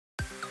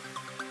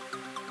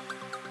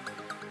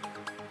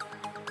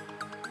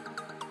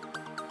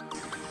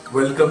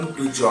Welcome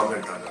to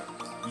Jogger Dada,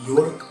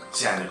 your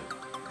channel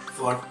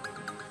for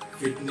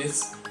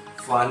fitness,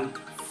 fun,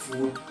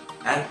 food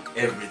and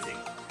everything.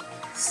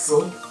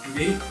 So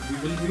today we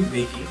will be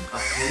making a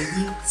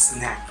healthy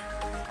snack,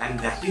 and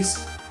that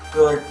is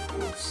curd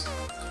oats.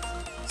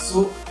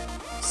 So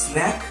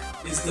snack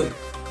is the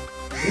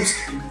most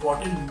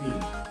important meal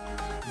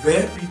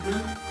where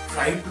people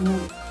try to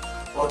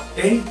or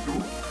tend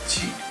to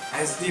cheat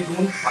as they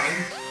don't find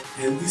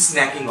healthy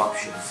snacking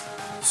options.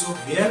 So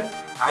here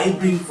I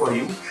bring for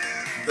you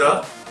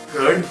the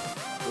curd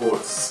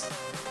oats.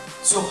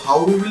 So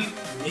how we will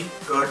make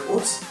curd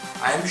oats,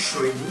 I am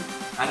showing you,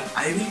 and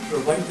I will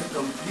provide the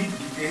complete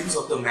details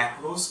of the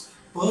macros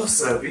per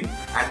serving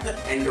at the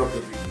end of the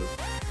video.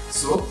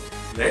 So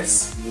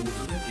let's move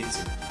to the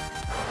kitchen.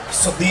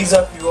 So these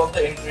are few of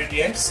the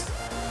ingredients: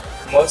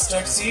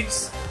 mustard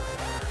seeds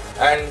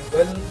and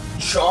well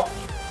chopped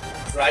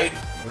dried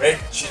red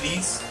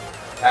chilies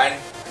and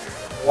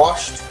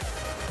washed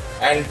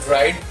and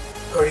dried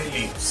curry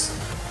leaves.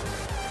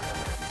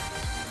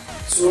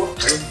 So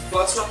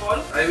first of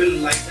all, I will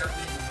light up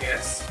the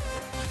gas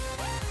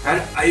and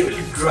I will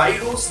dry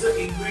roast the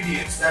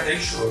ingredients that I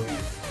showed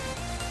you.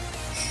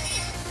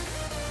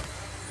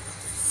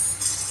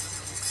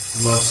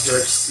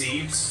 Mustard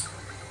seeds.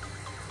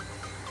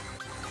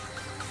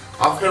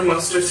 After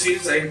mustard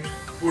seeds, I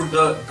put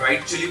the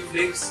dried chili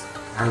flakes,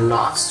 and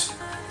last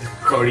the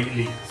curry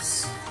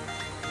leaves.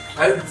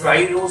 I will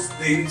dry roast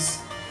these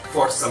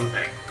for some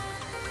time.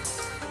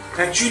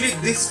 Actually,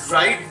 this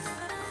dried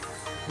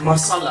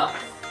masala,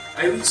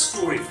 I will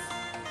store it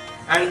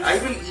and I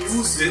will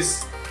use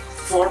this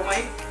for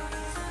my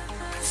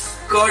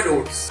curd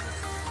oats.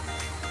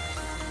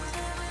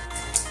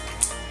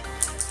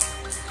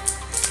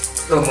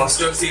 The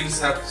mustard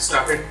seeds have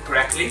started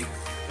crackling,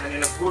 and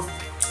in a good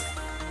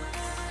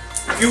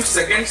few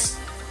seconds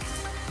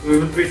we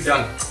will be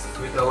done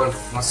with our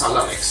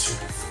masala mixture.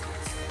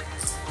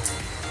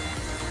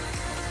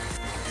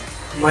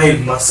 My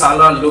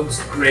masala looks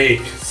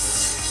great,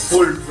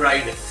 full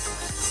dried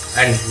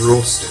and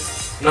roasted.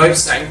 Now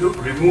it's time to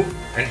remove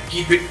and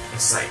keep it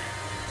aside.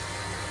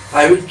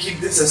 I will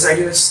keep this aside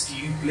in a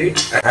steel plate,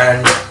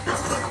 and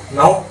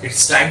now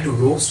it's time to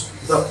roast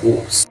the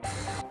oats.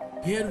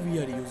 Here we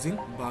are using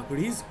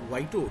Bagri's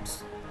white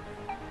oats.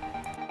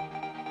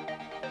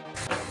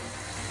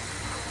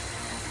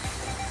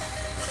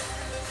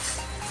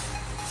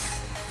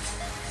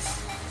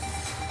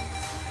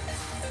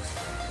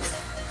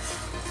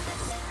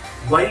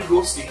 While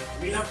roasting,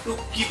 we have to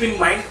keep in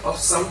mind of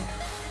some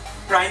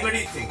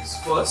primary things.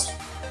 First,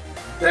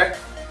 that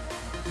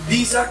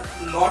these are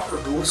not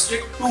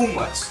roasted too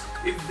much.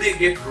 If they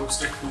get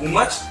roasted too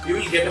much, you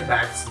will get a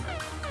bad smell.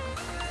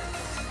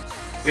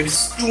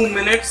 It's 2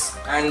 minutes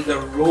and the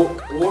raw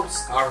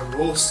oats are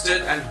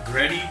roasted and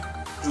ready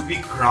to be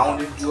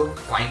ground into a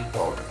fine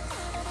powder.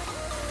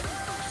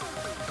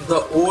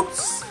 The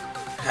oats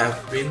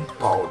have been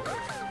powdered.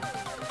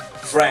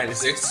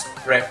 Friends, it's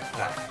prep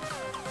time.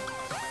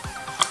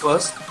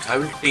 First, I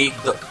will take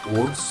the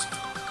oats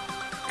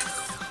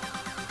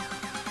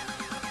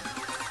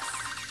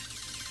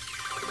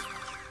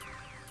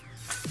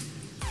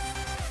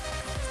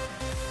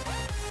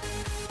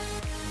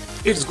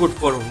It's good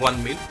for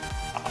one meal.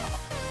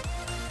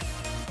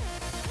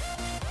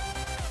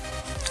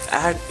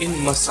 Add in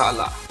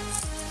masala,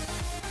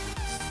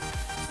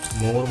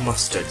 more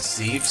mustard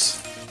seeds,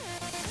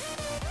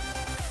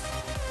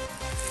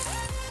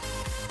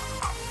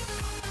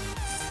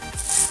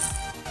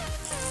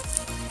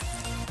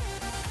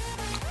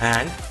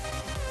 and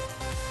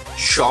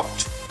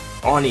chopped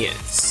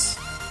onions.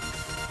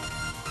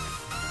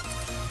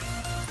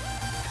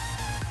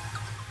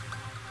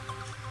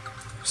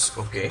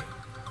 Okay.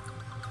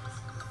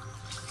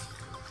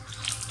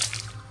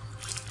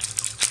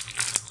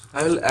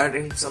 I will add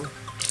in some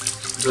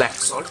black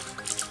salt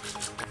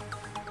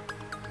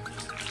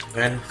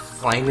and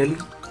finally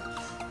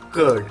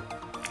curd.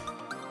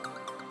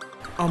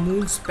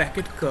 Amul's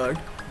packet curd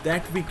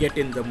that we get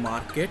in the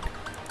market.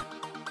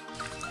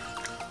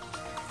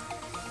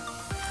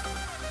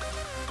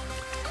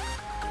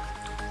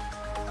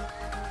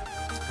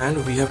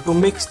 And we have to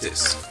mix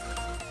this.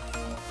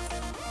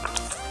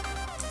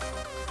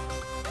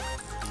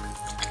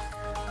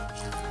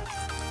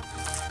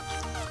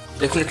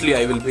 Definitely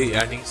I will be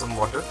adding some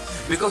water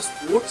because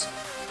oats,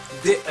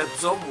 they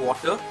absorb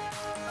water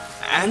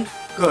and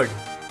curd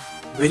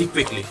very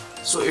quickly,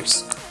 so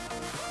it's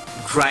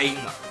drying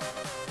up.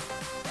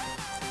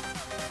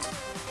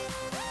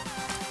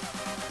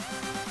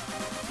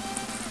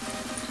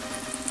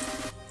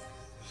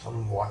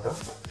 Some water.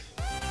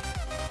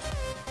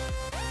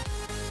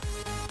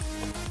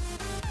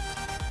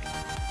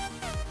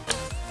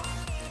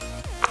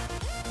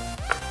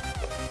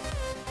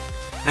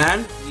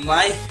 And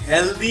my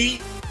healthy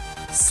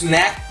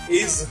snack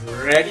is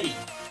ready.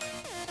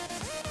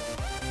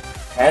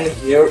 And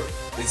here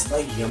is my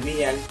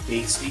yummy and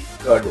tasty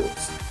curd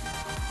oats.